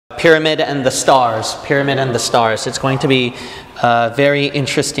pyramid and the stars. Pyramid and the stars. It's going to be a very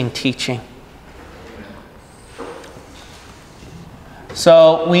interesting teaching.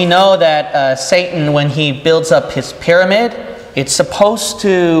 So we know that Satan, when he builds up his pyramid, it's supposed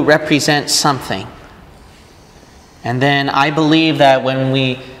to represent something. And then I believe that when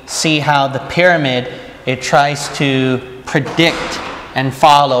we see how the pyramid, it tries to predict and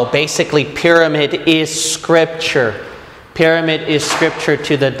follow. Basically, pyramid is scripture. Pyramid is scripture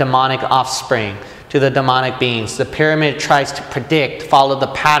to the demonic offspring, to the demonic beings. The pyramid tries to predict, follow the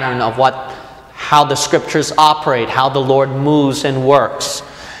pattern of how the scriptures operate, how the Lord moves and works.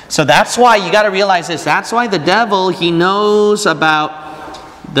 So that's why you got to realize this. That's why the devil, he knows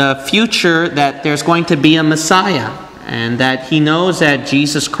about the future, that there's going to be a Messiah, and that he knows that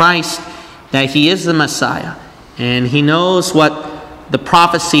Jesus Christ, that he is the Messiah, and he knows what the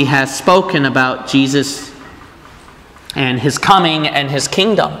prophecy has spoken about Jesus and his coming and his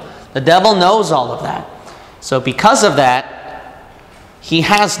kingdom. The devil knows all of that. So because of that, he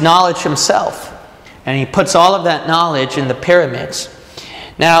has knowledge himself, and he puts all of that knowledge in the pyramids.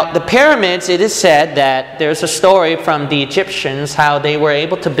 Now, the pyramids, it is said that there's a story from the Egyptians, how they were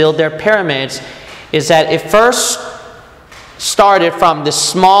able to build their pyramids, is that it first started from this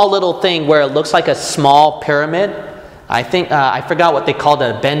small little thing where it looks like a small pyramid. I think, I forgot what they called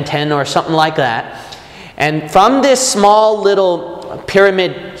it, a Ben 10 or something like that. And from this small little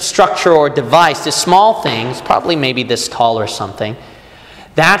pyramid structure or device, this small thing, it's probably maybe this tall or something,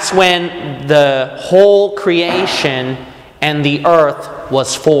 that's when the whole creation and the earth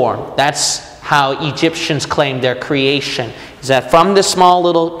was formed. That's how Egyptians claimed their creation, is that from this small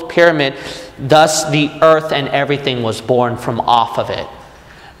little pyramid, thus the earth and everything was born from off of it.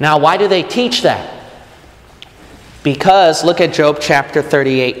 Now, why do they teach that? Because, look at Job chapter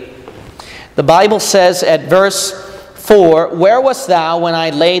 38. The Bible says at verse 4, "Where wast thou when I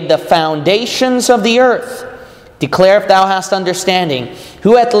laid the foundations of the earth? Declare if thou hast understanding.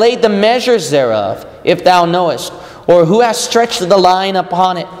 Who hath laid the measures thereof, if thou knowest? Or who hath stretched the line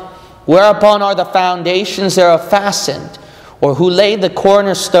upon it? Whereupon are the foundations thereof fastened? Or who laid the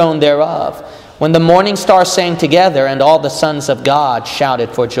cornerstone thereof? When the morning stars sang together, and all the sons of God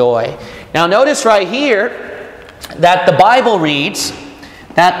shouted for joy." Now notice right here that the Bible reads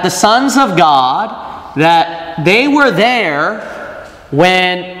that the sons of God, that they were there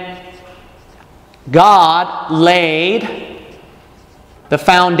when God laid the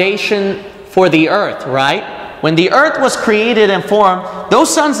foundation for the earth, right? When the earth was created and formed,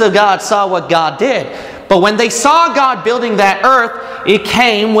 those sons of God saw what God did. But when they saw God building that earth, it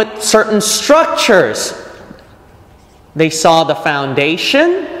came with certain structures. They saw the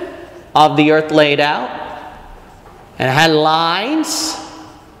foundation of the earth laid out, and it had lines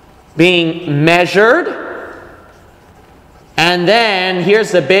being measured. And then,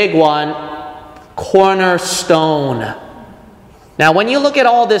 here's the big one, cornerstone. Now, when you look at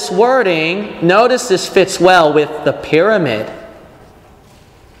all this wording, notice this fits well with the pyramid.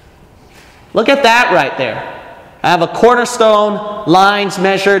 Look at that right there. I have a cornerstone, lines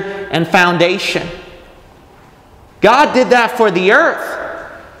measured, and foundation. God did that for the earth.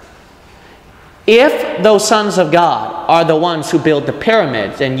 If those sons of God are the ones who build the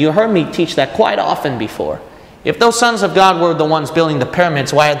pyramids, and you heard me teach that quite often before, if those sons of God were the ones building the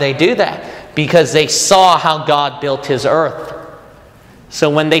pyramids, why did they do that? Because they saw how God built his earth. So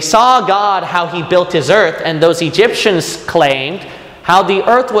when they saw God, how he built his earth, and those Egyptians claimed how the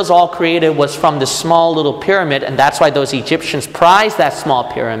earth was all created was from this small little pyramid, and that's why those Egyptians prized that small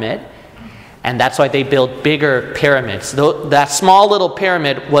pyramid, and that's why they built bigger pyramids. That small little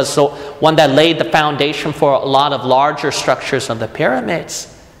pyramid was the one that laid the foundation for a lot of larger structures of the pyramids.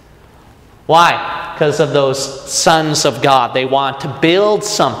 Why? Because of those sons of God. They want to build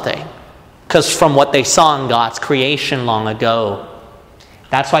something, because from what they saw in God's creation long ago.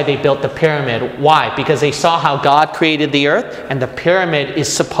 That's why they built the pyramid. Why? Because they saw how God created the earth, and the pyramid is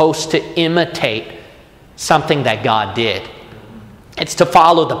supposed to imitate something that God did. It's to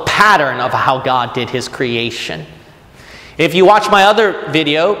follow the pattern of how God did his creation. If you watch my other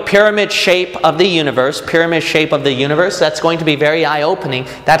video, Pyramid Shape of the Universe, that's going to be very eye-opening.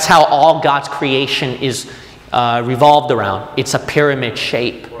 That's how all God's creation is revolved around. It's a pyramid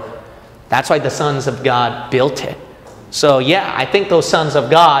shape. That's why the sons of God built it. So yeah, I think those sons of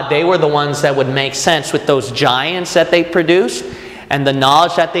God, they were the ones that would make sense with those giants that they produced and the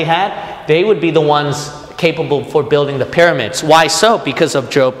knowledge that they had. They would be the ones capable for building the pyramids. Why so? Because of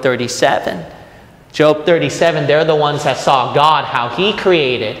Job 37. Job 37, they're the ones that saw God, how he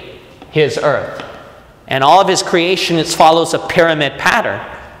created his earth. And all of his creation, it follows a pyramid pattern.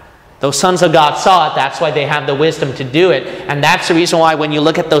 Those sons of God saw it. That's why they have the wisdom to do it. And that's the reason why when you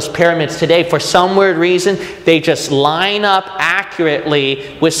look at those pyramids today, for some weird reason, they just line up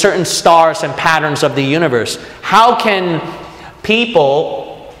accurately with certain stars and patterns of the universe. How can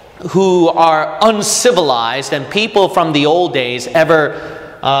people who are uncivilized and people from the old days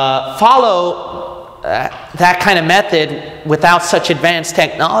ever follow that kind of method without such advanced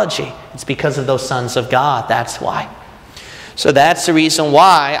technology? It's because of those sons of God. That's why. So that's the reason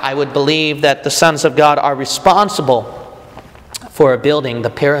why I would believe that the sons of God are responsible for building the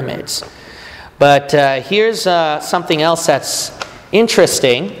pyramids. But here's something else that's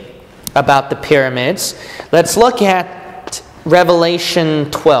interesting about the pyramids. Let's look at Revelation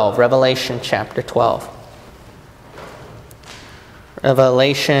 12, Revelation chapter 12.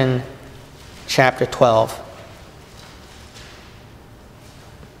 Revelation chapter 12.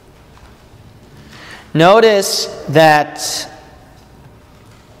 Notice that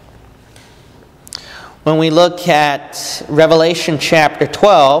when we look at Revelation chapter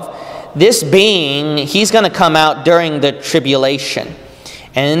 12, this being, he's going to come out during the tribulation.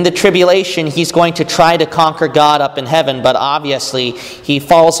 And in the tribulation, he's going to try to conquer God up in heaven, but obviously he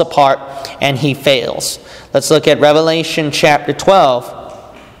falls apart and he fails. Let's look at Revelation chapter 12.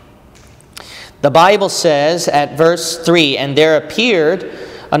 The Bible says at verse 3, "And there appeared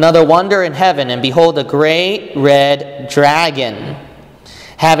another wonder in heaven, and behold, a great red dragon,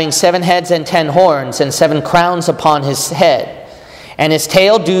 having 7 heads and 10 horns, and 7 crowns upon his head. And his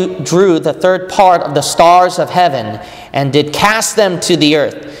tail drew the 3rd part of the stars of heaven, and did cast them to the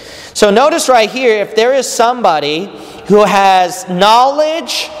earth." So notice right here, if there is somebody who has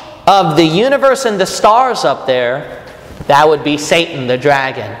knowledge of the universe and the stars up there, that would be Satan, the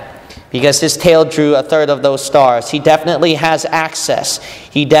dragon. Because his tail drew a 3rd of those stars. He definitely has access.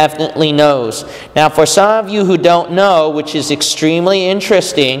 He definitely knows. Now, for some of you who don't know, which is extremely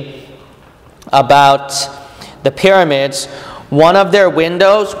interesting about the pyramids, one of their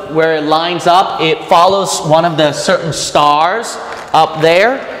windows, where it lines up, it follows one of the certain stars up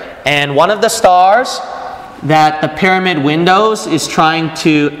there. And one of the stars that the pyramid windows is trying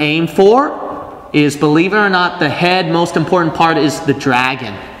to aim for is, believe it or not, the head, most important part is the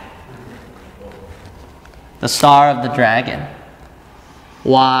dragon. The star of the dragon.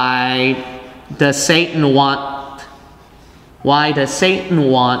 Why does Satan want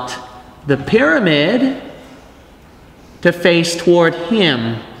the pyramid to face toward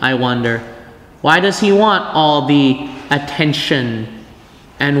him, I wonder? Why does he want all the attention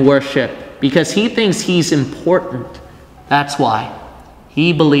and worship? Because he thinks he's important. That's why.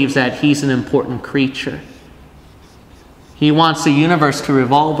 He believes that he's an important creature. He wants the universe to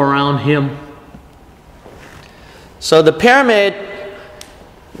revolve around him. So the pyramid,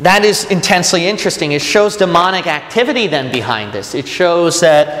 that is intensely interesting. It shows demonic activity then behind this. It shows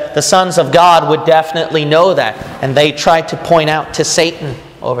that the sons of God would definitely know that. And they tried to point out to Satan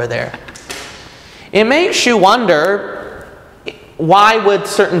over there. It makes you wonder, why would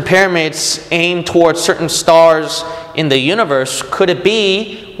certain pyramids aim towards certain stars in the universe? Could it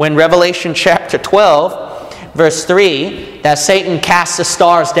be, when Revelation chapter 12, verse 3, that Satan casts the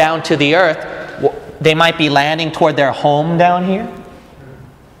stars down to the earth, they might be landing toward their home down here?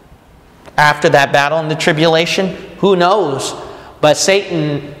 After that battle in the tribulation? Who knows? But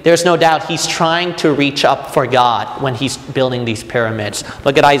Satan, there's no doubt he's trying to reach up for God when he's building these pyramids.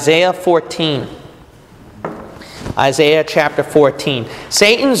 Look at Isaiah 14. Isaiah chapter 14.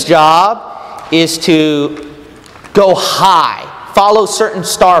 Satan's job is to go high, follow certain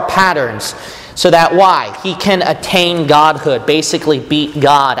star patterns, so that why? He can attain godhood, basically beat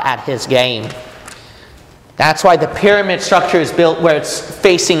God at his game. That's why the pyramid structure is built where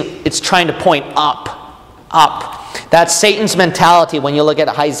it's trying to point up, up. That's Satan's mentality when you look at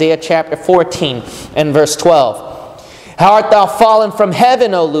Isaiah chapter 14 and verse 12. "How art thou fallen from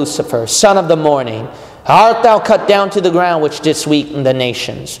heaven, O Lucifer, son of the morning? How art thou cut down to the ground, which didst weaken the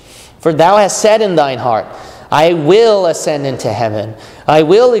nations? For thou hast said in thine heart, I will ascend into heaven. I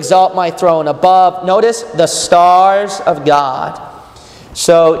will exalt my throne above," notice, "the stars of God."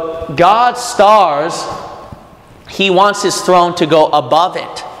 So God's stars, he wants his throne to go above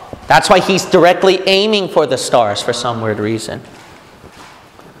it. That's why he's directly aiming for the stars for some weird reason.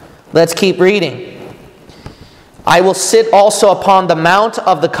 Let's keep reading. "I will sit also upon the mount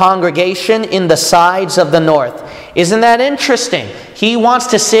of the congregation in the sides of the north." Isn't that interesting? He wants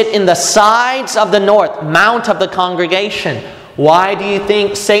to sit in the sides of the north, mount of the congregation. Why do you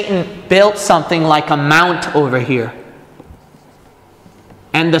think Satan built something like a mount over here?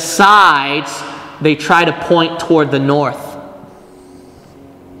 And the sides, they try to point toward the north.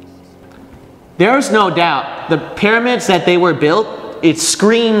 There is no doubt the pyramids that they were built, it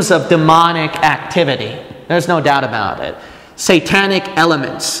screams of demonic activity. There's no doubt about it. Satanic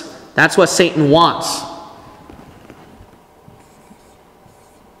elements. That's what Satan wants.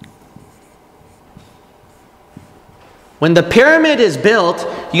 When the pyramid is built,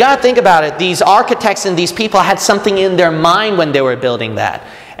 you got to think about it. These architects and these people had something in their mind when they were building that.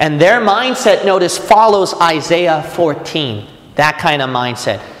 And their mindset, notice, follows Isaiah 14. That kind of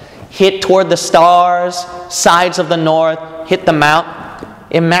mindset. Hit toward the stars, sides of the north, hit the mount.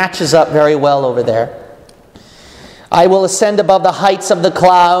 It matches up very well over there. I will ascend above the heights of the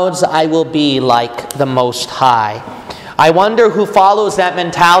clouds. I will be like the Most High. I wonder who follows that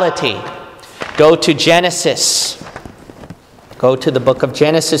mentality. Go to Genesis. Go to the book of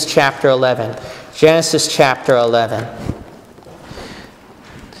Genesis chapter 11. Genesis chapter 11.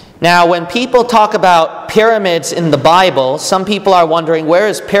 Now, when people talk about pyramids in the Bible, some people are wondering, where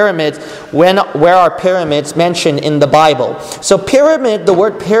is pyramids? Where are pyramids mentioned in the Bible? So pyramid, the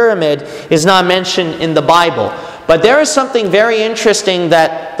word pyramid is not mentioned in the Bible. But there is something very interesting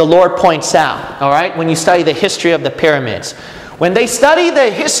that the Lord points out, all right, when you study the history of the pyramids. When they study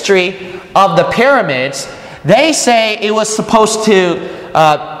the history of the pyramids, they say it was supposed to,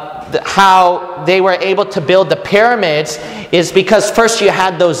 how they were able to build the pyramids is because first you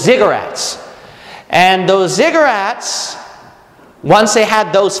had those ziggurats. And those ziggurats, once they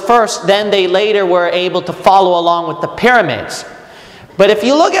had those first, then they later were able to follow along with the pyramids. But if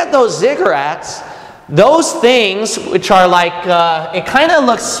you look at those ziggurats, those things which are like, it kind of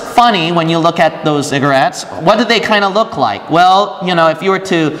looks funny when you look at those ziggurats. What do they kind of look like? Well, you know, if you were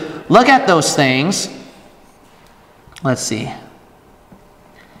to look at those things, let's see.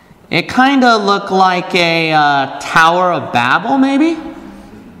 It kind of looked like a Tower of Babel, maybe?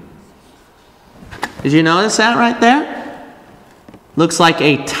 Did you notice that right there? Looks like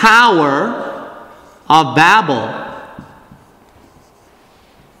a Tower of Babel.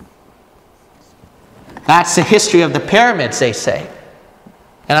 That's the history of the pyramids, they say.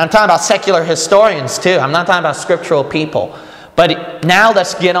 And I'm talking about secular historians too. I'm not talking about scriptural people. But now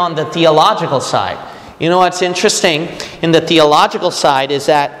let's get on the theological side. You know what's interesting in the theological side is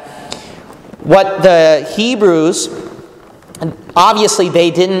that what the Hebrews, obviously they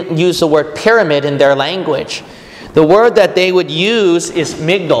didn't use the word pyramid in their language. The word that they would use is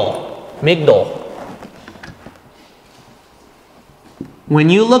migdal. Migdal. When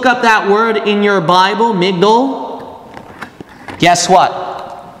you look up that word in your Bible, migdal, guess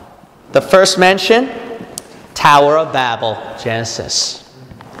what? The first mention, Tower of Babel, Genesis.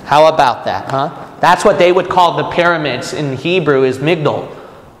 How about that, huh? That's what they would call the pyramids in Hebrew is migdal.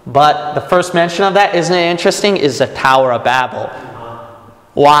 But the first mention of that, isn't it interesting, is the Tower of Babel.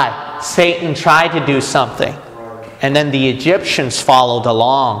 Why? Satan tried to do something. And then the Egyptians followed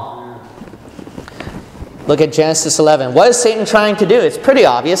along. Look at Genesis 11. What is Satan trying to do? It's pretty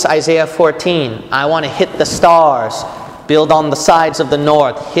obvious. Isaiah 14. I want to hit the stars. Build on the sides of the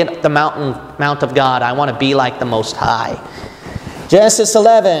north. Hit the Mount of God. I want to be like the Most High. Genesis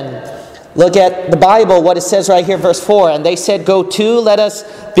 11. Look at the Bible, what it says right here, verse 4. And they said, go to, let us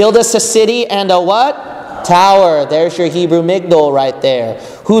build us a city and a what? Tower. There's your Hebrew migdal right there.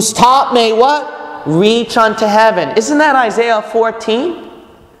 Whose top may what? Reach unto heaven. Isn't that Isaiah 14?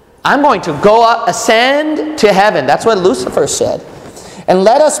 I'm going to go up, ascend to heaven. That's what Lucifer said. And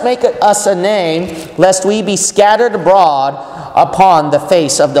let us make us a name, lest we be scattered abroad upon the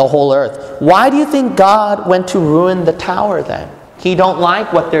face of the whole earth. Why do you think God went to ruin the tower then? He don't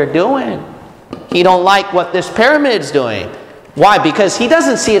like what they're doing. He don't like what this pyramid's doing. Why? Because he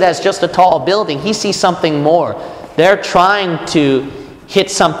doesn't see it as just a tall building. He sees something more. They're trying to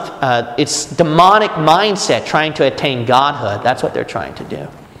hit some, it's demonic mindset, trying to attain godhood. That's what they're trying to do.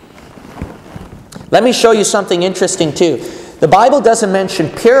 Let me show you something interesting too. The Bible doesn't mention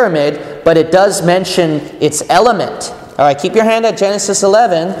pyramid, but it does mention its element. All right, keep your hand at Genesis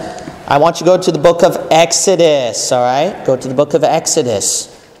 11. I want you to go to the book of Exodus. All right, go to the book of Exodus.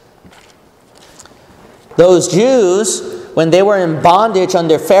 Those Jews, when they were in bondage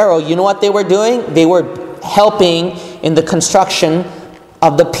under Pharaoh, you know what they were doing? They were helping in the construction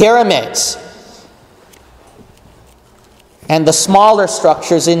of the pyramids and the smaller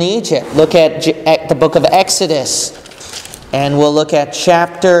structures in Egypt. Look at the book of Exodus, and we'll look at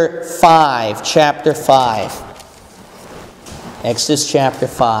chapter 5. Chapter 5. Exodus chapter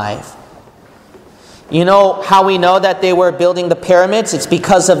 5. You know how we know that they were building the pyramids? It's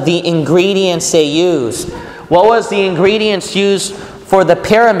because of the ingredients they used. What was the ingredients used for the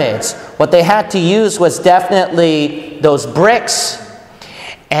pyramids? What they had to use was definitely those bricks.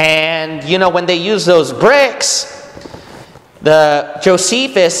 And you know, when they used those bricks,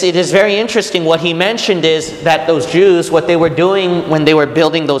 Josephus, it is very interesting. What he mentioned is that those Jews, what they were doing when they were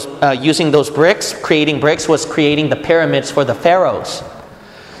building those, using those bricks, creating bricks, was creating the pyramids for the pharaohs.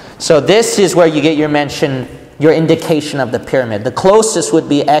 So this is where you get your mention, your indication of the pyramid. The closest would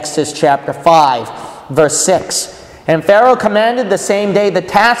be Exodus chapter 5, verse 6. And Pharaoh commanded the same day the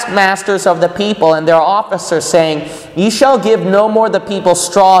taskmasters of the people and their officers, saying, Ye shall give no more the people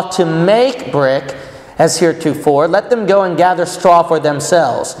straw to make brick, as heretofore. Let them go and gather straw for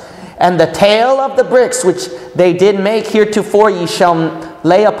themselves. And the tale of the bricks which they did make heretofore ye shall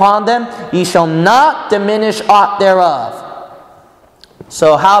lay upon them. Ye shall not diminish aught thereof.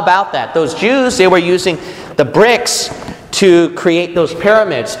 So how about that? Those Jews, they were using the bricks to create those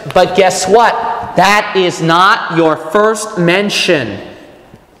pyramids. But guess what? That is not your first mention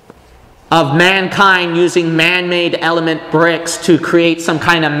of mankind using man-made element bricks to create some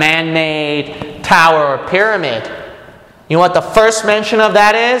kind of man-made tower or pyramid. You know what the first mention of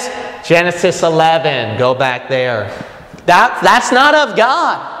that is? Genesis 11. Go back there. That's not of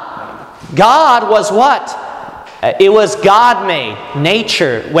God. God was what? It was God-made,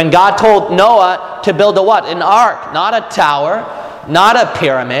 nature. When God told Noah to build a what? An ark, not a tower, not a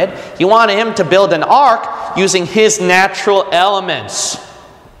pyramid. He wanted him to build an ark using his natural elements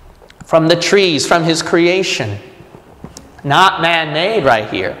from the trees, from his creation. Not man-made right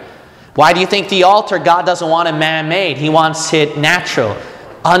here. Why do you think the altar, God doesn't want it man-made? He wants it natural,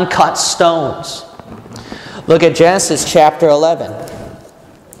 uncut stones. Look at Genesis chapter 11.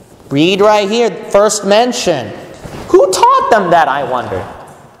 Read right here, first mention. Who taught them that, I wonder?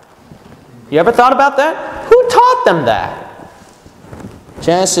 You ever thought about that? Who taught them that?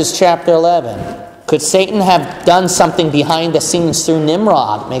 Genesis chapter 11. Could Satan have done something behind the scenes through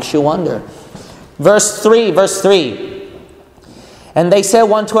Nimrod? Makes you wonder. Verse 3. And they said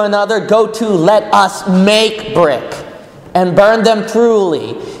one to another, Go to, let us make brick, and burn them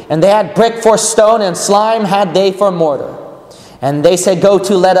thoroughly. And they had brick for stone, and slime had they for mortar. And they said, Go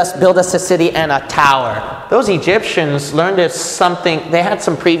to, let us build us a city and a tower. Those Egyptians learned something, they had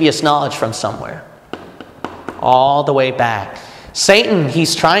some previous knowledge from somewhere. All the way back. Satan,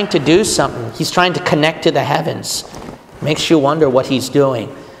 he's trying to do something. He's trying to connect to the heavens. Makes you wonder what he's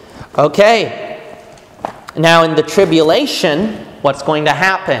doing. Okay. Now in the tribulation, what's going to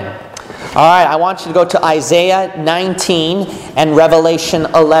happen? All right, I want you to go to Isaiah 19 and Revelation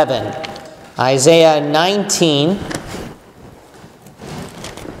 11. Isaiah 19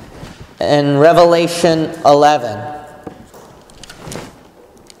 and Revelation 11.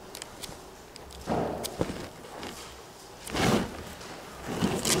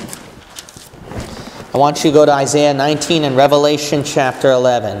 I want you to go to Isaiah 19 and Revelation chapter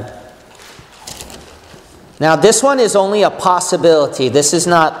 11. Now this one is only a possibility. This is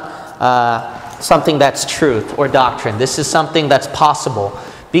not something that's truth or doctrine. This is something that's possible.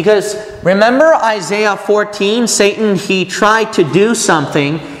 Because remember Isaiah 14, Satan, he tried to do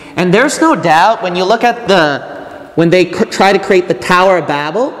something. And there's no doubt when you look at when they try to create the Tower of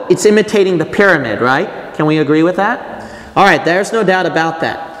Babel, it's imitating the pyramid, right? Can we agree with that? All right, there's no doubt about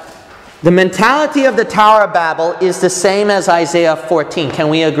that. The mentality of the Tower of Babel is the same as Isaiah 14. Can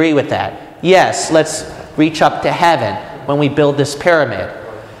we agree with that? Yes, let's reach up to heaven when we build this pyramid.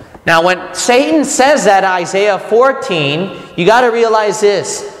 Now, when Satan says that Isaiah 14, you got to realize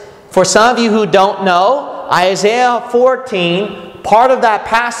this. For some of you who don't know, Isaiah 14, part of that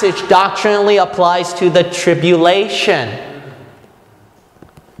passage doctrinally applies to the tribulation.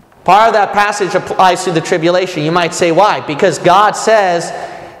 Part of that passage applies to the tribulation. You might say, why? Because God says,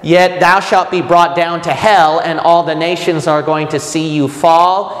 Yet thou shalt be brought down to hell, and all the nations are going to see you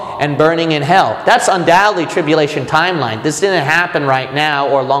fall and burning in hell. That's undoubtedly tribulation timeline. This didn't happen right now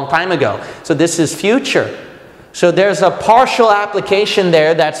or a long time ago. So this is future. So there's a partial application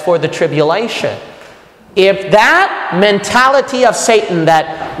there that's for the tribulation. If that mentality of Satan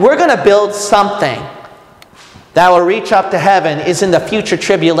that we're going to build something that will reach up to heaven is in the future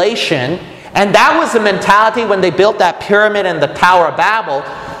tribulation, and that was the mentality when they built that pyramid and the Tower of Babel,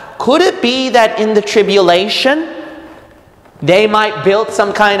 could it be that in the tribulation they might build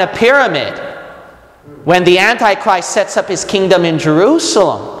some kind of pyramid when the Antichrist sets up his kingdom in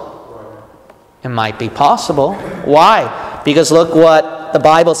Jerusalem? It might be possible. Why? Because look what the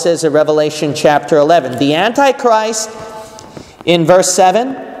Bible says in Revelation chapter 11. The Antichrist, in verse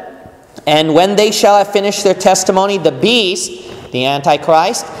 7, and when they shall have finished their testimony, the beast, the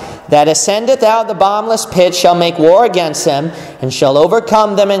Antichrist, that ascendeth out of the bottomless pit shall make war against them, and shall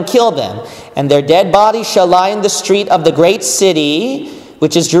overcome them and kill them. And their dead bodies shall lie in the street of the great city,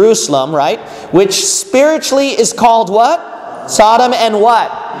 which is Jerusalem, right? Which spiritually is called what? Sodom and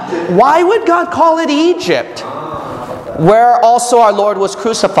what? Why would God call it Egypt? where also our Lord was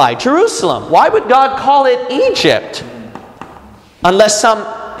crucified. Jerusalem. Why would God call it Egypt? Unless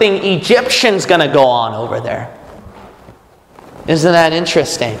something Egyptian's going to go on over there. Isn't that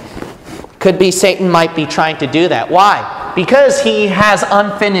interesting? Could be Satan might be trying to do that. Why? Because he has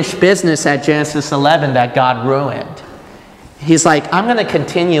unfinished business at Genesis 11 that God ruined. He's like, I'm going to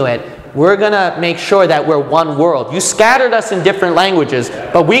continue it. We're going to make sure that we're one world. You scattered us in different languages,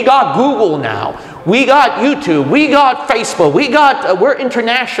 but we got Google now. We got YouTube. We got Facebook. We're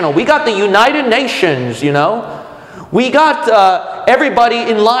international. We got the United Nations, you know. We got everybody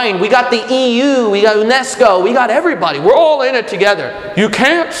in line. We got the EU. We got UNESCO. We got everybody. We're all in it together. You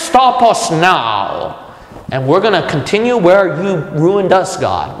can't stop us now. And we're going to continue where you ruined us,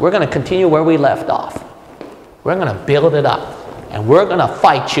 God. We're going to continue where we left off. We're going to build it up. And we're going to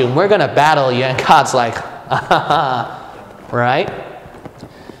fight you. And we're going to battle you. And God's like, right?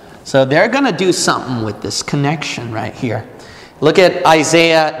 So they're going to do something with this connection right here. Look at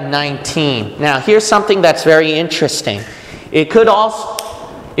Isaiah 19. Now, here's something that's very interesting. It could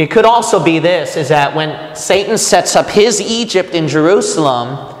also be this, is that when Satan sets up his Egypt in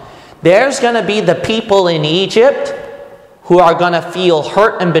Jerusalem, there's going to be the people in Egypt who are going to feel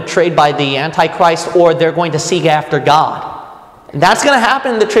hurt and betrayed by the Antichrist, or they're going to seek after God. And that's going to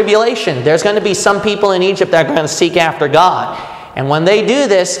happen in the tribulation. There's going to be some people in Egypt that are going to seek after God. And when they do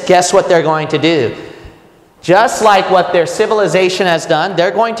this, guess what they're going to do? Just like what their civilization has done, they're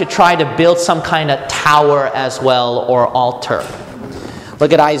going to try to build some kind of tower as well, or altar.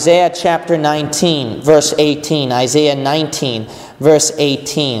 Look at Isaiah chapter 19, verse 18. Isaiah 19, verse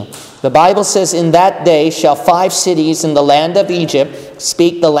 18. The Bible says, "In that day shall 5 cities in the land of Egypt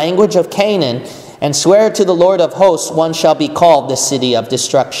speak the language of Canaan, and swear to the Lord of hosts, one shall be called the city of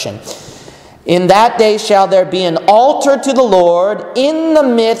destruction. In that day shall there be an altar to the Lord in the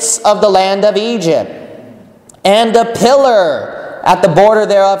midst of the land of Egypt, and a pillar at the border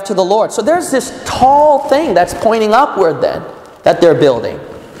thereof to the Lord." So there's this tall thing that's pointing upward then, that they're building.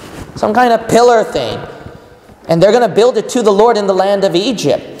 Some kind of pillar thing. And they're going to build it to the Lord in the land of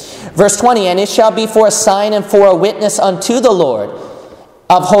Egypt. Verse 20, "And it shall be for a sign and for a witness unto the Lord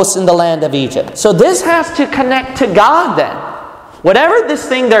of hosts in the land of Egypt." So this has to connect to God then. Whatever this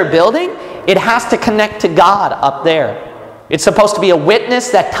thing they're building, it has to connect to God up there. It's supposed to be a witness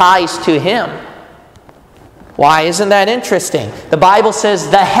that ties to Him. Why? Isn't that interesting? The Bible says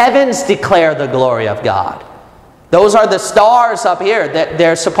the heavens declare the glory of God. Those are the stars up here that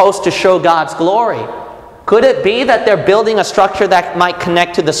they're supposed to show God's glory. Could it be that they're building a structure that might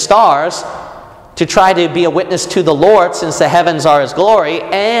connect to the stars to try to be a witness to the Lord, since the heavens are His glory?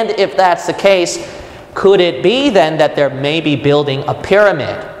 And if that's the case, could it be then that they're maybe building a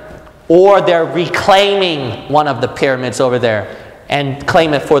pyramid? Or they're reclaiming one of the pyramids over there and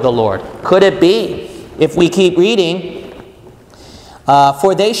claim it for the Lord? Could it be? If we keep reading,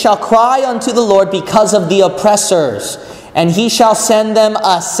 "For they shall cry unto the Lord because of the oppressors, and He shall send them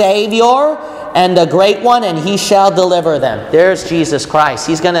a Savior and a great one, and He shall deliver them." There's Jesus Christ.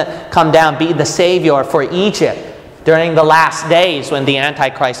 He's going to come down, be the Savior for Egypt during the last days when the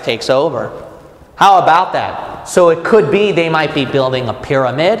Antichrist takes over. How about that? So it could be they might be building a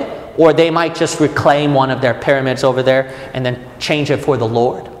pyramid, or they might just reclaim one of their pyramids over there and then change it for the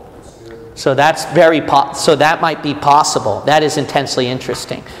Lord. So that's so that might be possible. That is intensely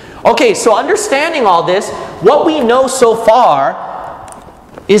interesting. Okay, so understanding all this, what we know so far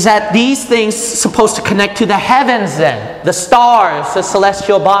is that these things are supposed to connect to the heavens then, the stars, the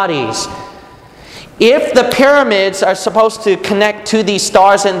celestial bodies. If the pyramids are supposed to connect to these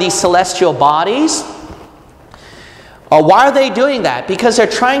stars and these celestial bodies, why are they doing that? Because they're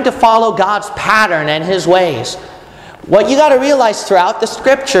trying to follow God's pattern and His ways. What you got to realize throughout the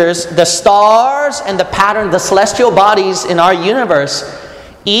scriptures, the stars and the pattern, the celestial bodies in our universe,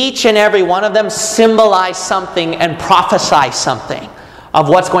 each and every one of them symbolize something and prophesy something of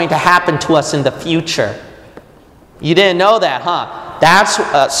what's going to happen to us in the future. You didn't know that,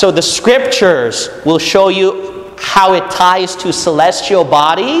 huh? So the scriptures will show you how it ties to celestial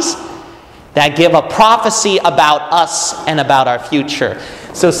bodies that give a prophecy about us and about our future.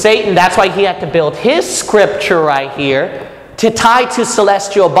 So Satan, that's why he had to build his scripture right here to tie to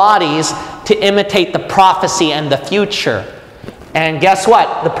celestial bodies to imitate the prophecy and the future. And guess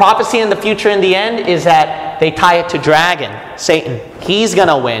what? The prophecy in the future in the end is that they tie it to dragon, Satan. He's going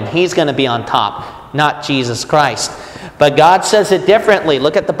to win. He's going to be on top, not Jesus Christ. But God says it differently.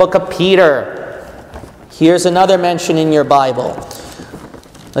 Look at the book of Peter. Here's another mention in your Bible.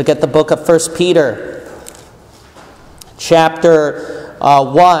 Look at the book of 1 Peter, chapter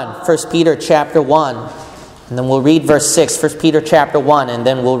 1. 1 Peter chapter 1. And then we'll read verse 6. 1 Peter chapter 1, and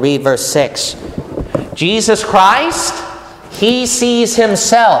then we'll read verse 6. Jesus Christ He sees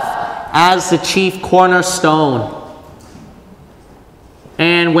himself as the chief cornerstone.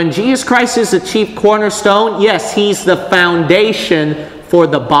 And when Jesus Christ is the chief cornerstone, yes, he's the foundation for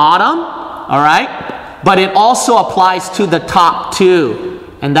the bottom, all right? But it also applies to the top too.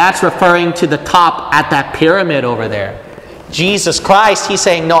 And that's referring to the top at that pyramid over there. Jesus Christ, he's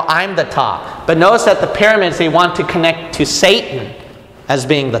saying, no, I'm the top. But notice that the pyramids, they want to connect to Satan as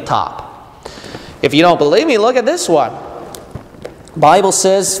being the top. If you don't believe me, look at this one. Bible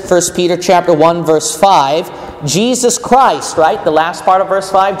says, 1 Peter chapter 1, verse 5, Jesus Christ, right? The last part of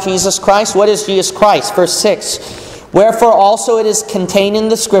verse 5, Jesus Christ. What is Jesus Christ? Verse 6, wherefore also it is contained in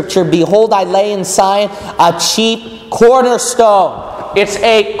the scripture, behold, I lay in Zion a chief cornerstone. It's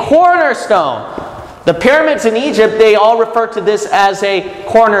a cornerstone. The pyramids in Egypt, they all refer to this as a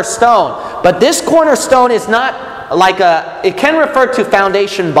cornerstone. But this cornerstone is not like it can refer to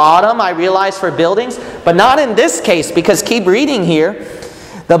foundation bottom, I realize, for buildings, but not in this case, because keep reading here.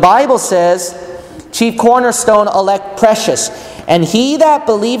 The Bible says, chief cornerstone, elect precious, and he that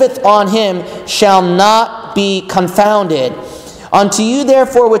believeth on him shall not be confounded. Unto you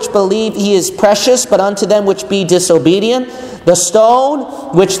therefore which believe he is precious, but unto them which be disobedient, the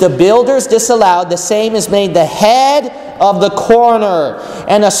stone which the builders disallowed, the same is made the head of the corner,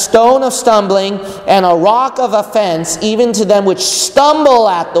 and a stone of stumbling, and a rock of offense, even to them which stumble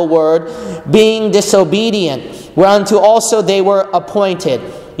at the word, being disobedient, whereunto also they were appointed.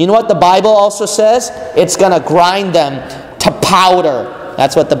 You know what the Bible also says? It's going to grind them to powder.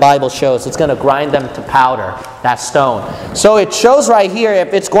 That's what the Bible shows. It's going to grind them to powder, that stone. So it shows right here,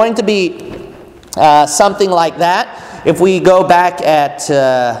 if it's going to be something like that, if we go back at,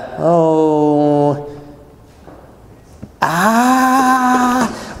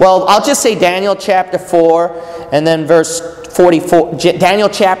 well, I'll just say Daniel chapter 4 and then verse 44. Daniel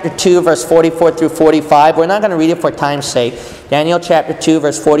chapter 2, verse 44 through 45. We're not going to read it for time's sake. Daniel chapter 2,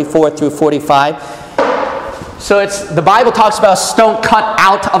 verse 44 through 45. So the Bible talks about a stone cut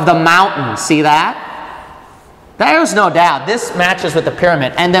out of the mountain. See that? There's no doubt. This matches with the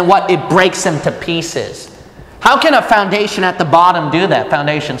pyramid. And then what? It breaks them to pieces. How can a foundation at the bottom do that?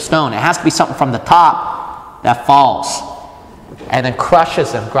 Foundation stone. It has to be something from the top that falls and then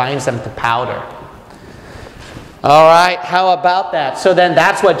crushes them, grinds them to powder. All right, how about that? So then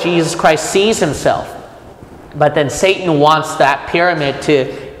that's what Jesus Christ sees himself. But then Satan wants that pyramid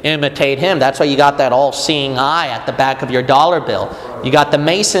to imitate him. That's why you got that all-seeing eye at the back of your dollar bill. You got the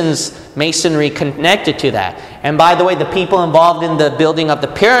masonry connected to that. And by the way, the people involved in the building of the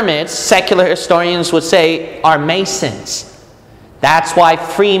pyramids, secular historians would say, are Masons. That's why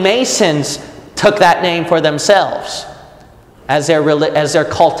Freemasons took that name for themselves as their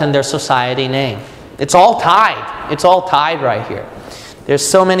cult and their society name. It's all tied. It's all tied right here. There's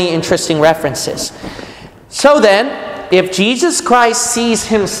so many interesting references. So then, if Jesus Christ sees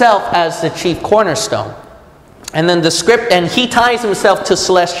himself as the chief cornerstone, and then and he ties himself to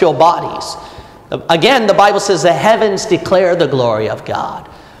celestial bodies. Again, the Bible says the heavens declare the glory of God.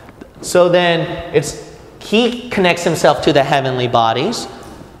 So then he connects himself to the heavenly bodies.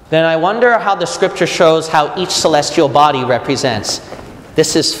 Then I wonder how the scripture shows how each celestial body represents.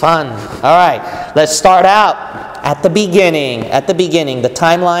 This is fun. All right, let's start out at the beginning, the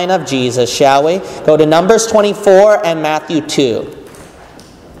timeline of Jesus, shall we? Go to Numbers 24 and Matthew 2.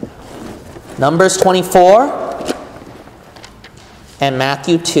 Numbers 24 and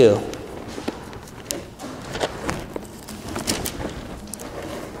Matthew 2.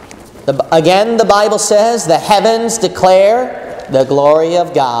 Again, the Bible says, the heavens declare the glory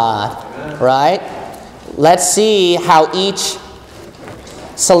of God. Right? Let's see how each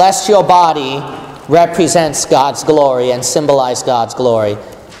celestial body represents God's glory and symbolizes God's glory.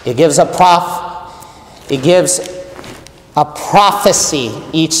 It gives a prophecy,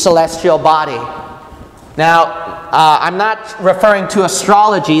 each celestial body. Now, I'm not referring to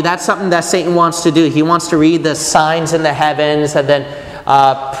astrology. That's something that Satan wants to do. He wants to read the signs in the heavens and then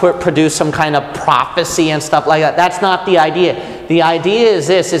produce some kind of prophecy and stuff like that. That's not the idea. The idea is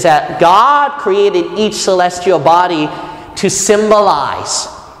this, is that God created each celestial body to symbolize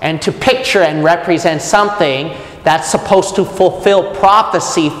and to picture and represent something that's supposed to fulfill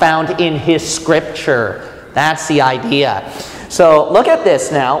prophecy found in his scripture. That's the idea. So look at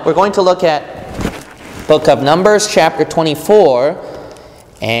this now. We're going to look at book of Numbers chapter 24,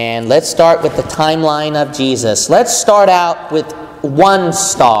 and let's start with the timeline of Jesus. Let's start out with one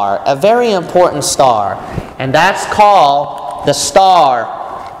star, a very important star, and that's called the star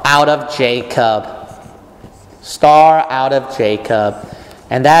out of Jacob. Star out of Jacob.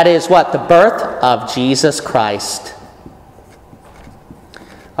 And that is what? The birth of Jesus Christ.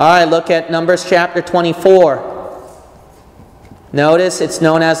 All right, look at Numbers chapter 24. Notice it's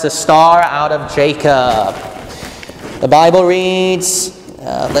known as the star out of Jacob. The Bible reads,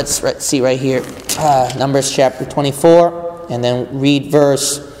 let's see right here, Numbers chapter 24, and then read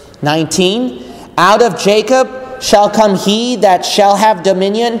verse 19. Out of Jacob shall come he that shall have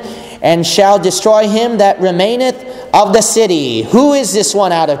dominion, and shall destroy him that remaineth of the city. Who is this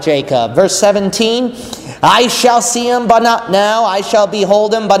one out of Jacob? Verse 17. I shall see him, but not now. I shall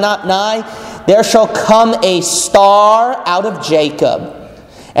behold him, but not nigh. There shall come a star out of Jacob,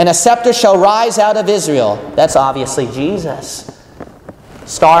 and a scepter shall rise out of Israel. That's obviously Jesus.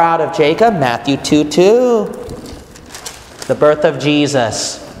 Star out of Jacob, Matthew 2:2. The birth of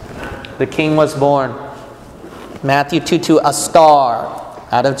Jesus. The King was born. Matthew 2:2, a star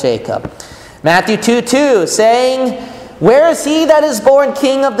out of Jacob. Matthew 2:2, saying, where is he that is born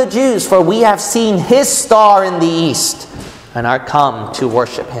King of the Jews? For we have seen his star in the east, and are come to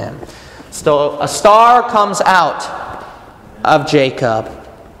worship him. So a star comes out of Jacob.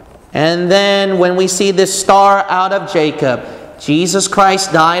 And then when we see this star out of Jacob, Jesus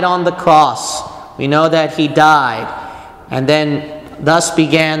Christ died on the cross. We know that he died. And then thus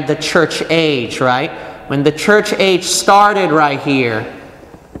began the church age, right? When the church age started right here,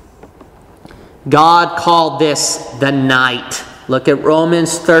 God called this the night. Look at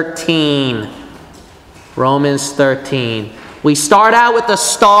Romans 13. Romans 13. We start out with the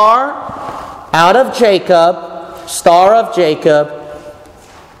star out of Jacob, star of Jacob,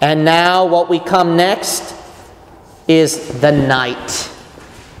 and now what we come next is the night.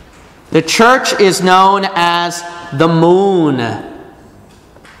 The church is known as the moon.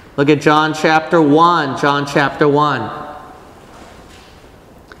 Look at John chapter 1. John chapter 1.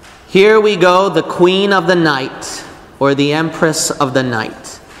 Here we go, the queen of the night, or the empress of the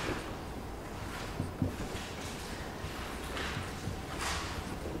night.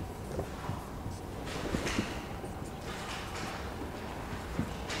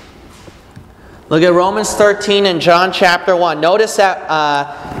 Look at Romans 13 and John chapter 1. Notice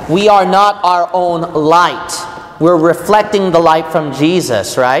that we are not our own light. We're reflecting the light from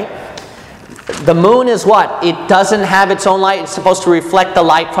Jesus, right? The moon is what? It doesn't have its own light. It's supposed to reflect the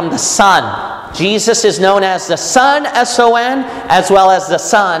light from the sun. Jesus is known as the Son, S-O-N, as well as the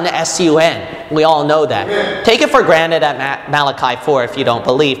Son, S-U-N. We all know that. Take it for granted at Malachi 4 if you don't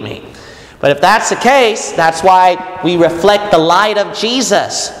believe me. But if that's the case, that's why we reflect the light of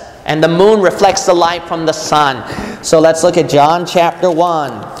Jesus. And the moon reflects the light from the sun. So let's look at John chapter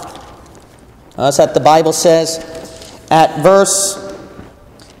 1. Notice that the Bible says at verse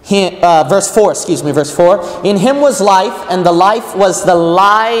 4, verse 4. In him was life, and the life was the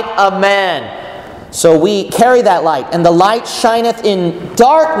light of men. So we carry that light. And the light shineth in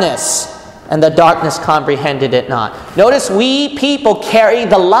darkness, and the darkness comprehended it not. Notice we people carry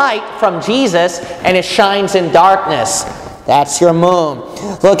the light from Jesus, and it shines in darkness. That's your moon.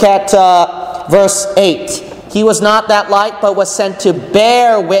 Look at verse 8. He was not that light, but was sent to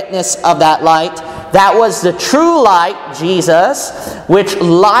bear witness of that light. That was the true light, Jesus, which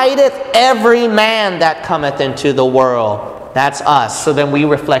lighteth every man that cometh into the world. That's us. So then we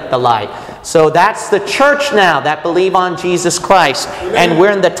reflect the light. So that's the church now that believe on Jesus Christ. And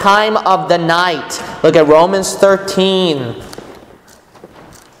we're in the time of the night. Look at Romans 13.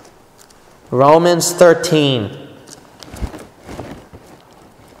 Romans 13.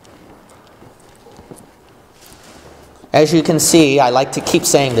 As you can see, I like to keep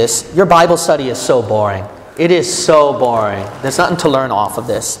saying this, your Bible study is so boring. It is so boring. There's nothing to learn off of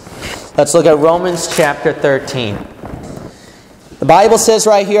this. Let's look at Romans chapter 13. The Bible says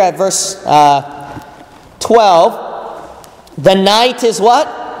right here at verse 12, the night is what?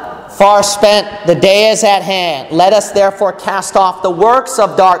 Far spent, the day is at hand. Let us therefore cast off the works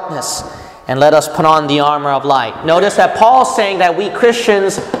of darkness, and let us put on the armor of light. Notice that Paul's saying that we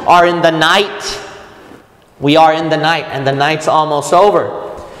Christians are in the night. We are in the night, and the night's almost over.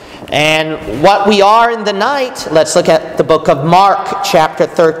 And what we are in the night, let's look at the book of Mark, chapter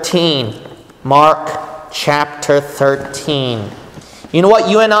 13. Mark, chapter 13. You know what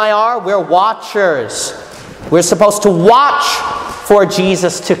you and I are? We're watchers. We're supposed to watch for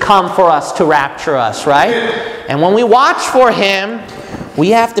Jesus to come for us, to rapture us, right? And when we watch for Him, we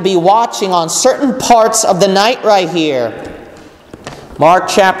have to be watching on certain parts of the night right here. Mark,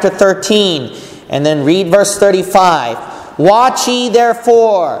 chapter 13. And then read verse 35. Watch ye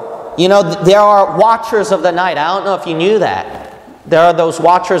therefore. You know, there are watchers of the night. I don't know if you knew that. There are those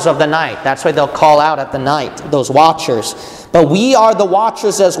watchers of the night. That's why they'll call out at the night, those watchers. But we are the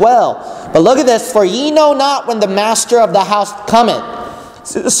watchers as well. But look at this. For ye know not when the master of the house cometh.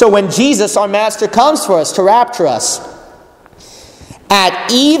 So when Jesus, our master, comes for us to rapture us. At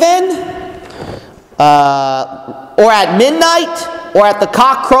even, or at midnight, or at the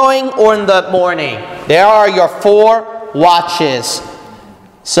cock crowing, or in the morning. There are your 4 watches.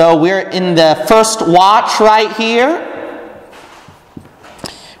 So we're in the first watch right here,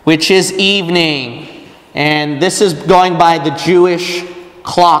 which is evening. And this is going by the Jewish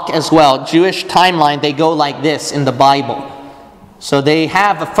clock as well. Jewish timeline, they go like this in the Bible. So they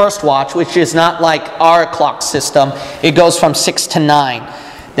have a first watch, which is not like our clock system. It goes from 6 to 9.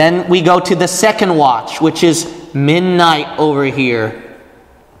 Then we go to the second watch, which is midnight over here.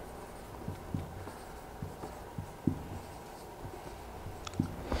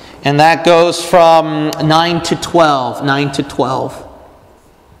 And that goes from 9 to 12. 9 to 12.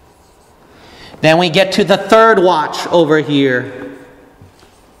 Then we get to the third watch over here.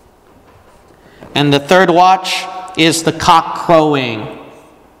 And the third watch is the cock crowing.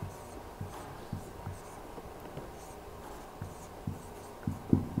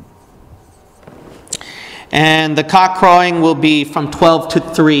 And the cock crowing will be from 12 to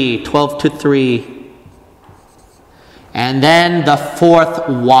 3. 12 to 3. And then the fourth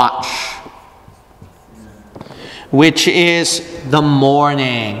watch, which is the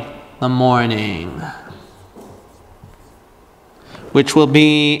morning. The morning. Which will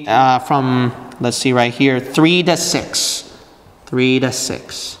be from, let's see right here, 3 to 6. 3 to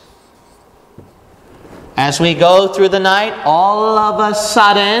 6. As we go through the night, all of a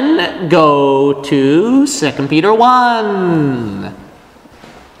sudden, go to 2 Peter 1.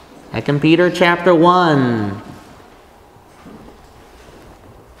 2 Peter chapter 1.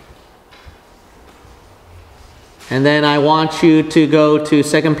 And then I want you to go to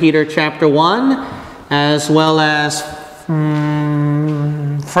 2 Peter chapter 1, as well as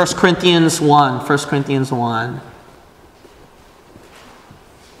 1 Corinthians 1. 1 Corinthians 1.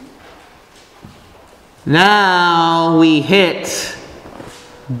 Now we hit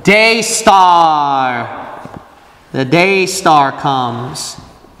day star. The day star comes.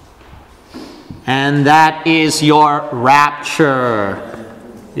 And that is your rapture.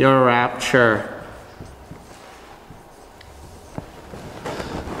 Your rapture.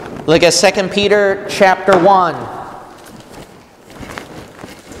 Look at 2 Peter chapter 1.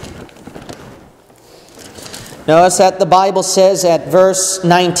 Notice that the Bible says at verse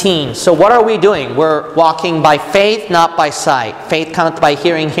 19. So what are we doing? We're walking by faith, not by sight. Faith cometh by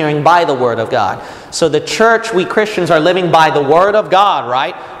hearing, hearing by the Word of God. So the church, we Christians, are living by the Word of God,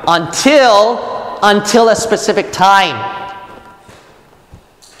 right? Until a specific time.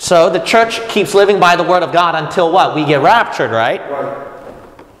 So the church keeps living by the Word of God until what? We get raptured, right?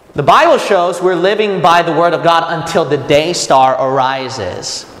 The Bible shows we're living by the Word of God until the day star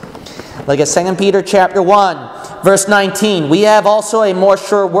arises. Look at 2 Peter chapter 1, verse 19. We have also a more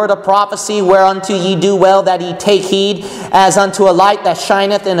sure word of prophecy, whereunto ye do well that ye take heed, as unto a light that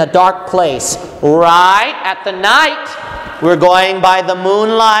shineth in a dark place. Right at the night, we're going by the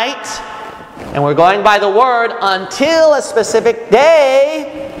moonlight, and we're going by the Word until a specific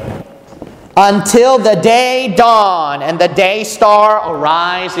day, until the day dawn and the day star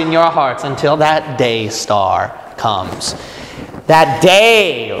arise in your hearts, until that day star comes. That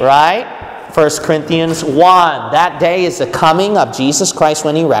day, right? 1 Corinthians 1. That day is the coming of Jesus Christ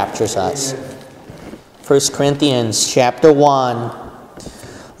when He raptures us. 1 Corinthians chapter 1.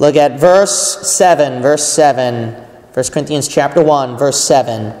 Look at verse 7. Verse 7. 1 Corinthians chapter 1, verse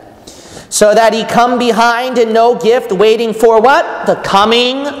 7. So that He come behind in no gift, waiting for what? The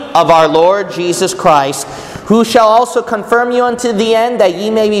coming of our Lord Jesus Christ, who shall also confirm you unto the end, that ye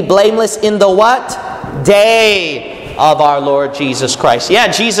may be blameless in the what? Day of our Lord Jesus Christ. Yeah,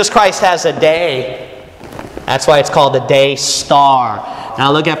 Jesus Christ has a day. That's why it's called the day star.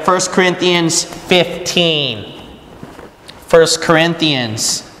 Now look at 1 Corinthians 15. 1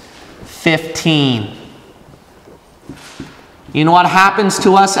 Corinthians 15. You know what happens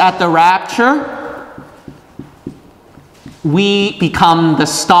to us at the rapture? We become the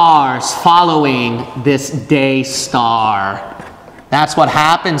stars following this day star. That's what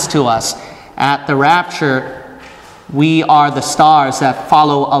happens to us at the rapture. We are the stars that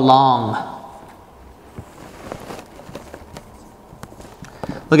follow along.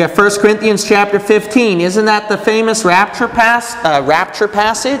 Look at 1 Corinthians chapter 15. Isn't that the famous rapture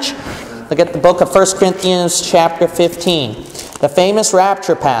passage? Look at the book of 1 Corinthians chapter 15. The famous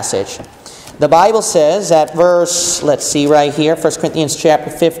rapture passage. The Bible says at verse, let's see right here, 1 Corinthians chapter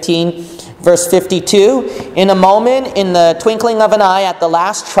 15, verse 52, in a moment, in the twinkling of an eye, at the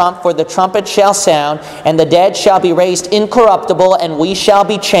last trump, for the trumpet shall sound, and the dead shall be raised incorruptible, and we shall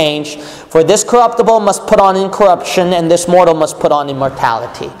be changed. For this corruptible must put on incorruption, and this mortal must put on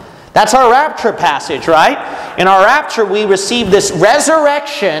immortality. That's our rapture passage, right? In our rapture, we receive this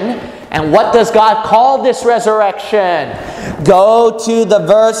resurrection, And what does God call this resurrection? Go to the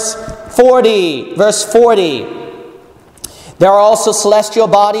verse 40. Verse 40. There are also celestial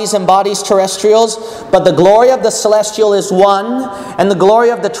bodies and bodies terrestrials, but the glory of the celestial is one, and the glory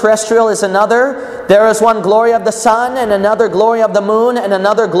of the terrestrial is another. There is one glory of the sun, and another glory of the moon, and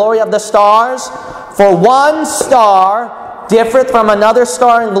another glory of the stars. For one star differeth from another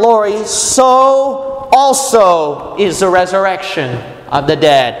star in glory, so also is the resurrection of the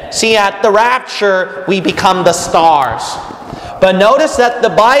dead. See, at the rapture, we become the stars. But notice that the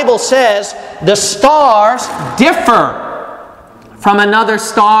Bible says the stars differ from another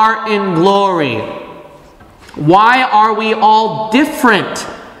star in glory. Why are we all different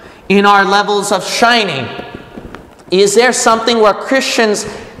in our levels of shining? Is there something where Christians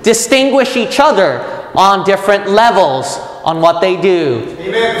distinguish each other on different levels on what they do?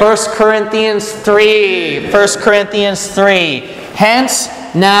 Amen. 1 Corinthians 3. 1 Corinthians 3. Hence,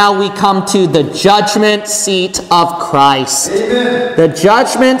 now we come to the judgment seat of Christ. Amen. The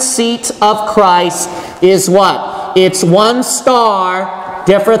judgment seat of Christ is what? It's one star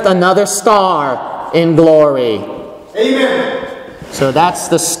differeth another star in glory. Amen. So that's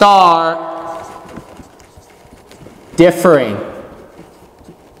the star differing.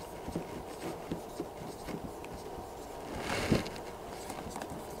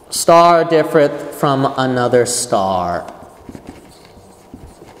 Star differeth from another star.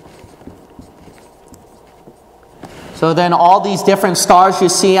 So then all these different stars you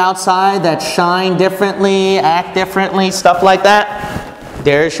see outside that shine differently, act differently, stuff like that,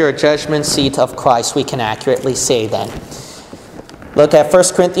 there's your judgment seat of Christ, we can accurately say then. Look at 1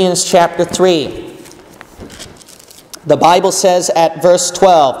 Corinthians chapter 3. The Bible says at verse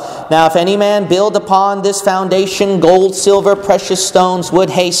 12, Now if any man build upon this foundation gold, silver, precious stones, wood,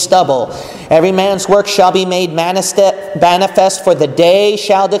 hay, stubble, every man's work shall be made manifest, for the day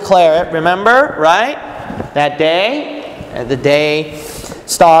shall declare it. Remember, right? That day, the day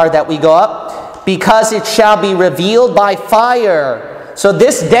star that we go up, because it shall be revealed by fire. So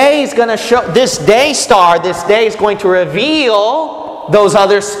this day is going to show, this day star, this day is going to reveal those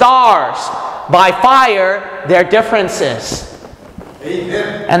other stars by fire, their differences.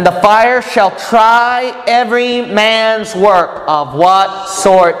 Amen. And the fire shall try every man's work of what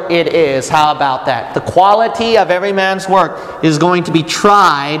sort it is. How about that? The quality of every man's work is going to be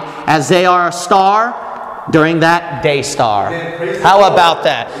tried as they are a star during that day star. How about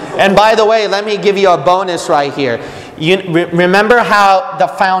that? And by the way, let me give you a bonus right here. You remember how the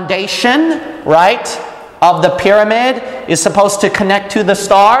foundation, right, of the pyramid is supposed to connect to the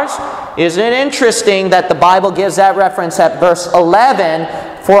stars? Isn't it interesting that the Bible gives that reference at verse 11?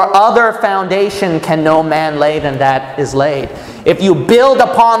 For other foundation can no man lay than that is laid. If you build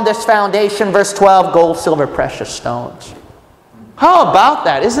upon this foundation, verse 12, gold, silver, precious stones. How about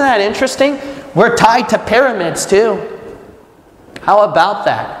that? Isn't that interesting? We're tied to pyramids too. How about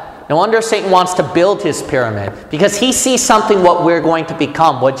that? No wonder Satan wants to build his pyramid, because he sees something what we're going to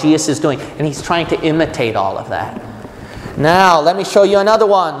become, what Jesus is doing, and he's trying to imitate all of that. Now, let me show you another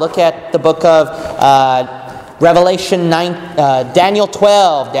one. Look at the book of Revelation 9, Daniel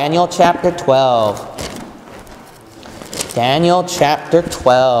 12, Daniel chapter 12. Daniel chapter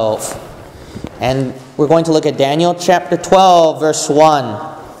 12. And we're going to look at Daniel chapter 12, verse 1.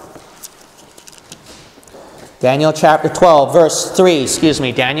 Daniel chapter 12, verse 3.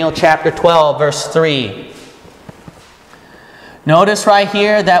 Daniel chapter 12, verse 3. Notice right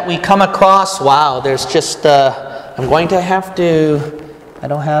here that we come across, wow, there's just, I'm going to have to, I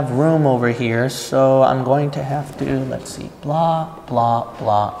don't have room over here, so I'm going to have to, let's see, blah, blah,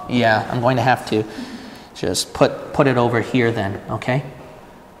 blah. Yeah, I'm going to have to just put it over here then, okay?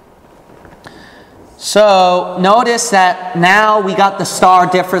 So notice that now we got the star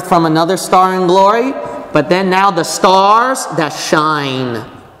differeth from another star in glory, but then now the stars that shine.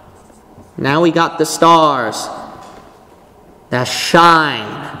 Now we got the stars that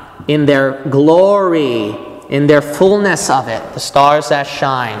shine in their glory, in their fullness of it. The stars that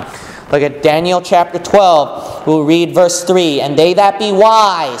shine. Look at Daniel chapter 12. We'll read verse 3. And they that be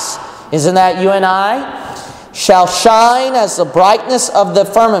wise, isn't that you and I? Shall shine as the brightness of the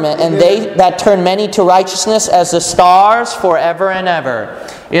firmament, and they that turn many to righteousness as the stars forever and ever.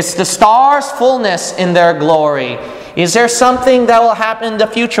 It's the stars' fullness in their glory. Is there something that will happen in the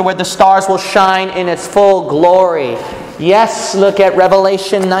future where the stars will shine in its full glory? Yes, look at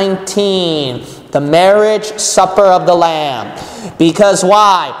Revelation 19, the marriage supper of the Lamb. Because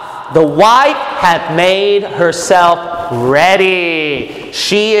why? The wife hath made herself ready.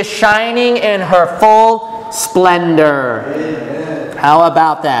 She is shining in her full splendor. Amen. How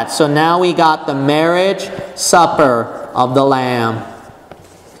about that? So now we got the marriage supper of the Lamb.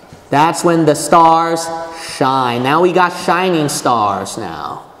 That's when the stars shine. Now we got shining stars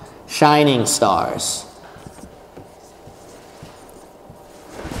now. Shining stars.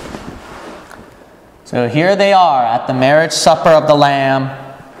 So here they are at the marriage supper of the Lamb.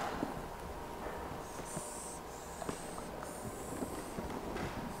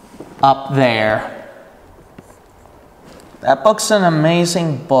 Up there. That book's an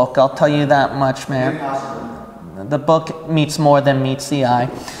amazing book, I'll tell you that much, man. The book meets more than meets the eye.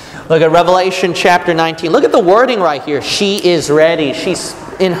 Look at Revelation chapter 19. Look at the wording right here. She is ready. She's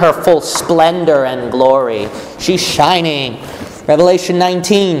in her full splendor and glory. She's shining. Revelation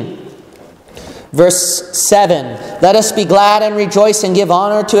 19. Verse 7, let us be glad and rejoice and give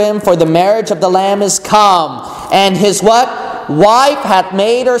honor to him, for the marriage of the Lamb is come. And his what? Wife hath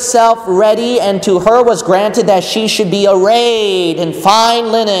made herself ready, and to her was granted that she should be arrayed in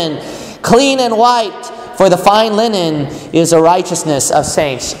fine linen, clean and white. For the fine linen is a righteousness of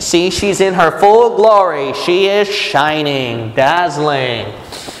saints. See, she's in her full glory. She is shining, dazzling.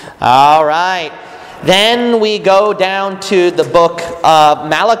 All right. Then we go down to the book of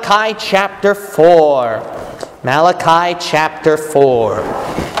Malachi chapter 4. Malachi chapter 4.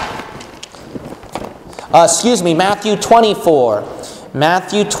 Matthew 24.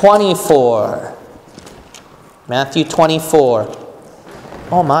 Matthew 24. Matthew 24.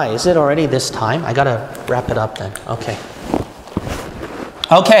 Oh my, is it already this time? I gotta wrap it up then. Okay.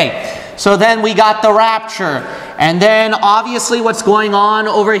 Okay. So then we got the rapture. And then obviously what's going on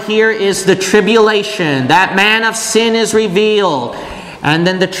over here is the tribulation. That man of sin is revealed. And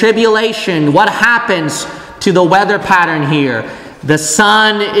then the tribulation. What happens to the weather pattern here? The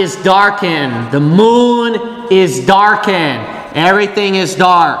sun is darkened. The moon is darkened. Everything is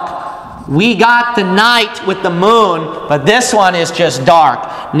dark. We got the night with the moon, but this one is just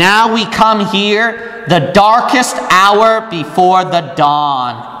dark. Now we come here, the darkest hour before the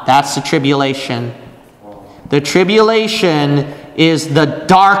dawn. That's the tribulation. The tribulation is the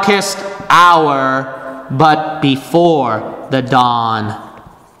darkest hour, but before the dawn.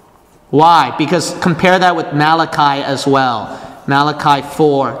 Why? Because compare that with Malachi as well. Malachi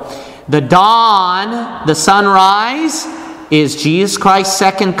 4. The dawn, the sunrise, is Jesus Christ's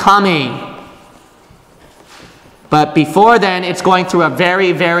second coming. But before then, it's going through a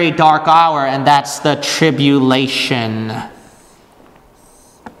very, very dark hour, and that's the tribulation.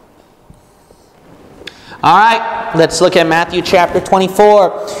 All right, let's look at Matthew chapter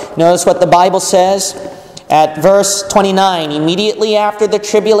 24. Notice what the Bible says at verse 29. Immediately after the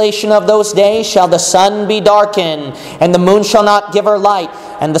tribulation of those days shall the sun be darkened, and the moon shall not give her light,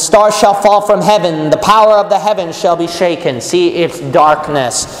 and the stars shall fall from heaven. The power of the heavens shall be shaken. See, it's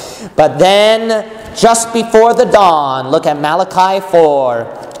darkness. But then, just before the dawn, look at Malachi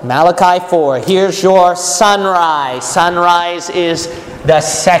 4. Malachi 4. Here's your sunrise. Sunrise is the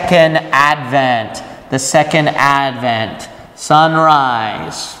second advent. The second advent.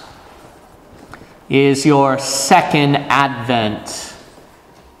 Sunrise is your second advent.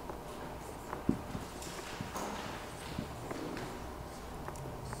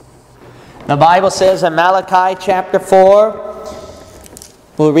 The Bible says in Malachi chapter 4,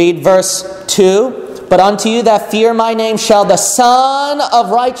 we'll read verse 2. But unto you that fear my name shall the Son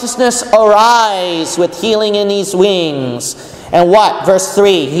of Righteousness arise with healing in his wings. And what? Verse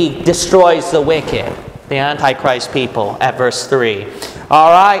 3, he destroys the wicked, the Antichrist people at verse 3.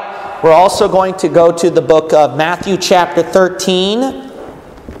 All right, we're also going to go to the book of Matthew chapter 13.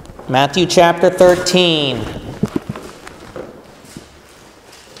 Matthew chapter 13.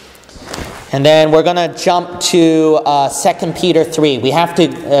 And then we're going to jump to 2 Peter 3. We have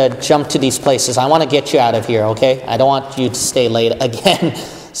to jump to these places. I want to get you out of here, okay? I don't want you to stay late again.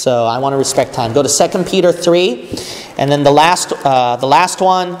 So I want to respect time. Go to 2 Peter 3. And then the last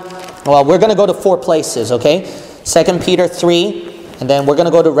one, well, we're going to go to 4 places, okay? 2 Peter 3. And then we're going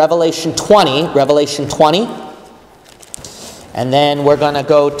to go to Revelation 20. Revelation 20. And then we're going to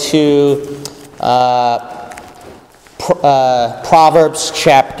go to Proverbs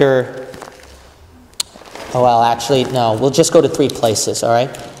chapter... Oh, well, actually, no. We'll just go to 3 places, all right?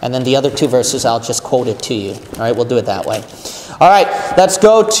 And then the other 2 verses, I'll just quote it to you. All right, we'll do it that way. All right, let's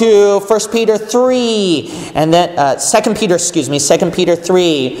go to 1 Peter 3. And then 2 Peter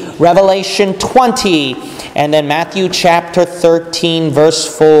 3. Revelation 20. And then Matthew chapter 13,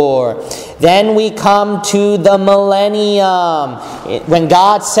 verse 4. Then we come to the millennium, when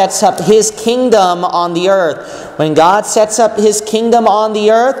God sets up his kingdom on the earth. When God sets up his kingdom on the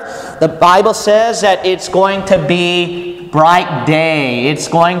earth, the Bible says that it's going to be bright day. It's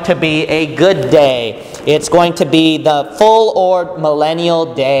going to be a good day. It's going to be the full or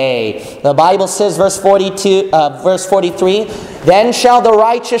millennial day. The Bible says, verse 43, then shall the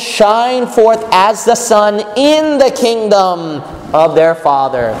righteous shine forth as the sun in the kingdom of their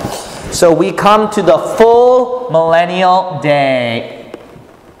Father. So we come to the full millennial day.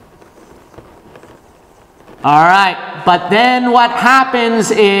 All right, but then what happens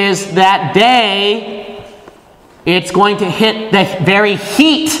is that day, it's going to hit the very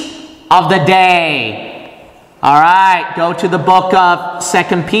heat of the day. All right, go to the book of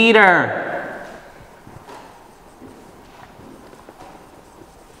 2 Peter.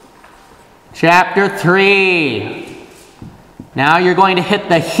 Chapter 3. Now you're going to hit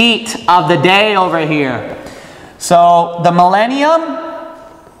the heat of the day over here. So the millennium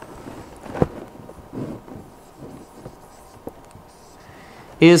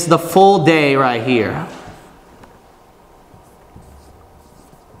is the full day right here.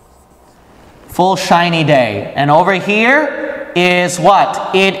 Full shiny day. And over here is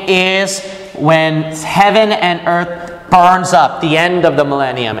what? It is when heaven and earth burns up, the end of the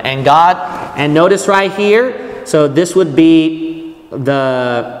millennium. And God, and notice right here, so this would be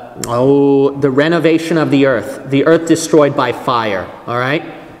the renovation of the earth destroyed by fire. All right?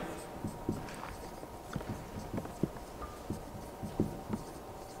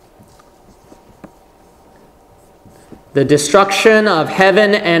 The destruction of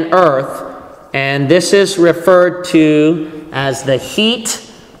heaven and earth, and this is referred to as the heat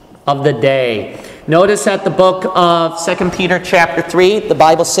of the day. Notice at the book of 2 Peter chapter 3, the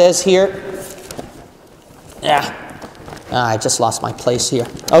Bible says here, I just lost my place here.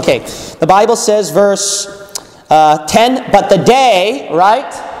 Okay, the Bible says, verse 10, but the day,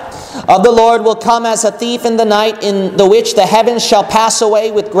 right, of the Lord will come as a thief in the night, in the which the heavens shall pass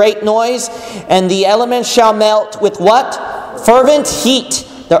away with great noise, and the elements shall melt with what? Fervent heat.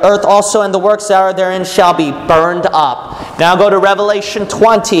 The earth also and the works that are therein shall be burned up. Now go to Revelation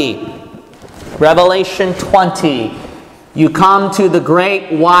 20. Revelation 20. You come to the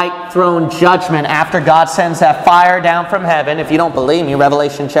great white throne judgment after God sends that fire down from heaven. If you don't believe me,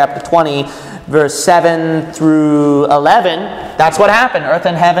 Revelation chapter 20, verse 7 through 11, that's what happened. Earth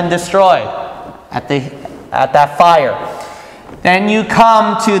and heaven destroyed at that fire. Then you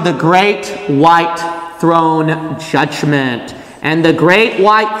come to the great white throne judgment. And the great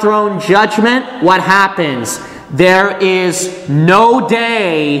white throne judgment, what happens? There is no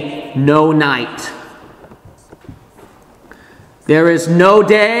day, no night. There is no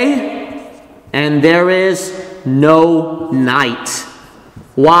day and there is no night.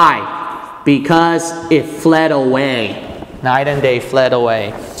 Why? Because it fled away. Night and day fled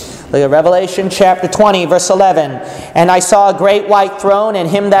away. Look at Revelation chapter 20, verse 11. And I saw a great white throne, and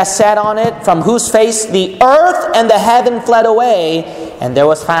him that sat on it, from whose face the earth and the heaven fled away, and there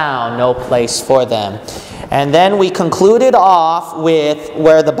was found no place for them. And then we concluded off with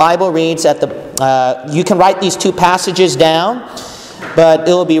where the Bible reads at the, you can write these two passages down, but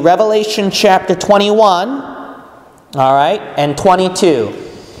it will be Revelation chapter 21, all right, and 22.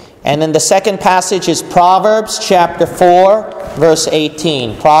 And then the second passage is Proverbs chapter 4, verse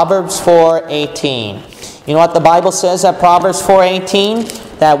 18. Proverbs 4:18. You know what the Bible says at Proverbs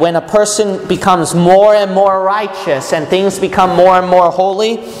 4:18? That when a person becomes more and more righteous and things become more and more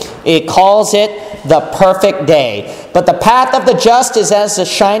holy, it calls it the perfect day. But the path of the just is as a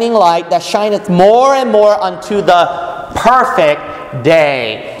shining light that shineth more and more unto the perfect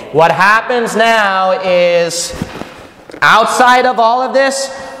day. What happens now is, outside of all of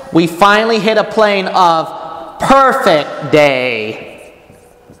this, we finally hit a plane of perfect day.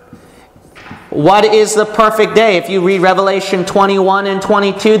 What is the perfect day? If you read Revelation 21 and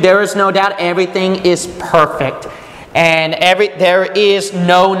 22, there is no doubt everything is perfect. And there is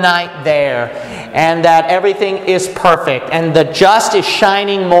no night there. And that everything is perfect. And the just is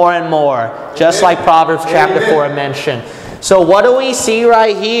shining more and more. Just like Proverbs chapter 4 mentioned. So what do we see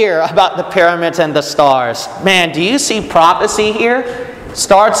right here about the pyramids and the stars? Man, do you see prophecy here?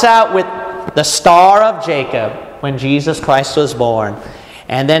 Starts out with the Star of Jacob when Jesus Christ was born.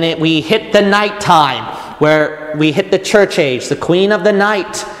 And then we hit the nighttime where we hit the church age, the queen of the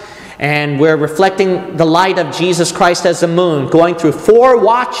night. And we're reflecting the light of Jesus Christ as the moon, going through 4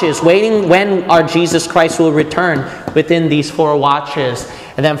 watches, waiting when our Jesus Christ will return within these 4 watches.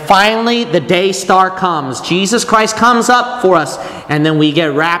 And then finally, the day star comes. Jesus Christ comes up for us, and then we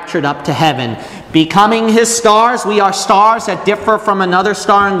get raptured up to heaven. Becoming His stars, we are stars that differ from another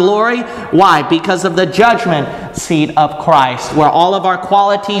star in glory. Why? Because of the judgment seat of Christ, where all of our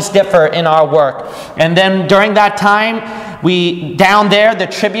qualities differ in our work. And then during that time, down there, the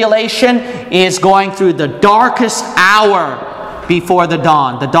tribulation is going through the darkest hour before the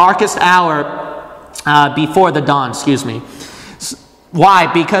dawn. The darkest hour before the dawn, excuse me.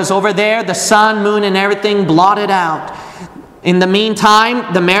 Why? Because over there, the sun, moon, and everything blotted out. In the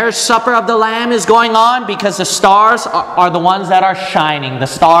meantime, the marriage supper of the Lamb is going on because the stars are the ones that are shining, the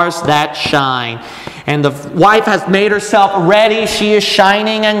stars that shine. And the wife has made herself ready. She is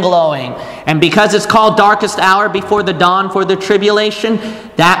shining and glowing. And because it's called darkest hour before the dawn for the tribulation,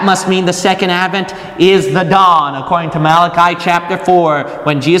 that must mean the second advent is the dawn. According to Malachi chapter 4,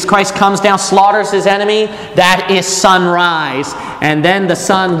 when Jesus Christ comes down, slaughters his enemy, that is sunrise. And then the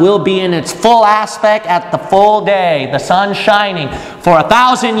sun will be in its full aspect at the full day. The sun shining for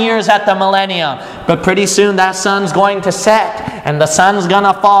 1,000 years at the millennium. But pretty soon that sun's going to set and the sun's going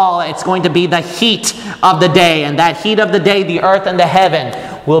to fall. It's going to be the heat of the day. And that heat of the day, the earth and the heaven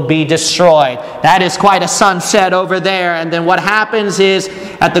will be destroyed. That is quite a sunset over there. And then what happens is,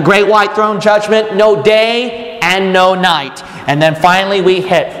 at the great white throne judgment, no day and no night. And then finally we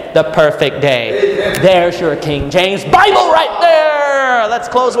hit the perfect day. There's your King James Bible right there. Let's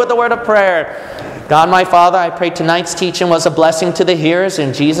close with a word of prayer. God, my Father, I pray tonight's teaching was a blessing to the hearers.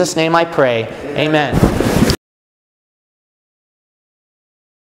 In Jesus' name I pray. Amen.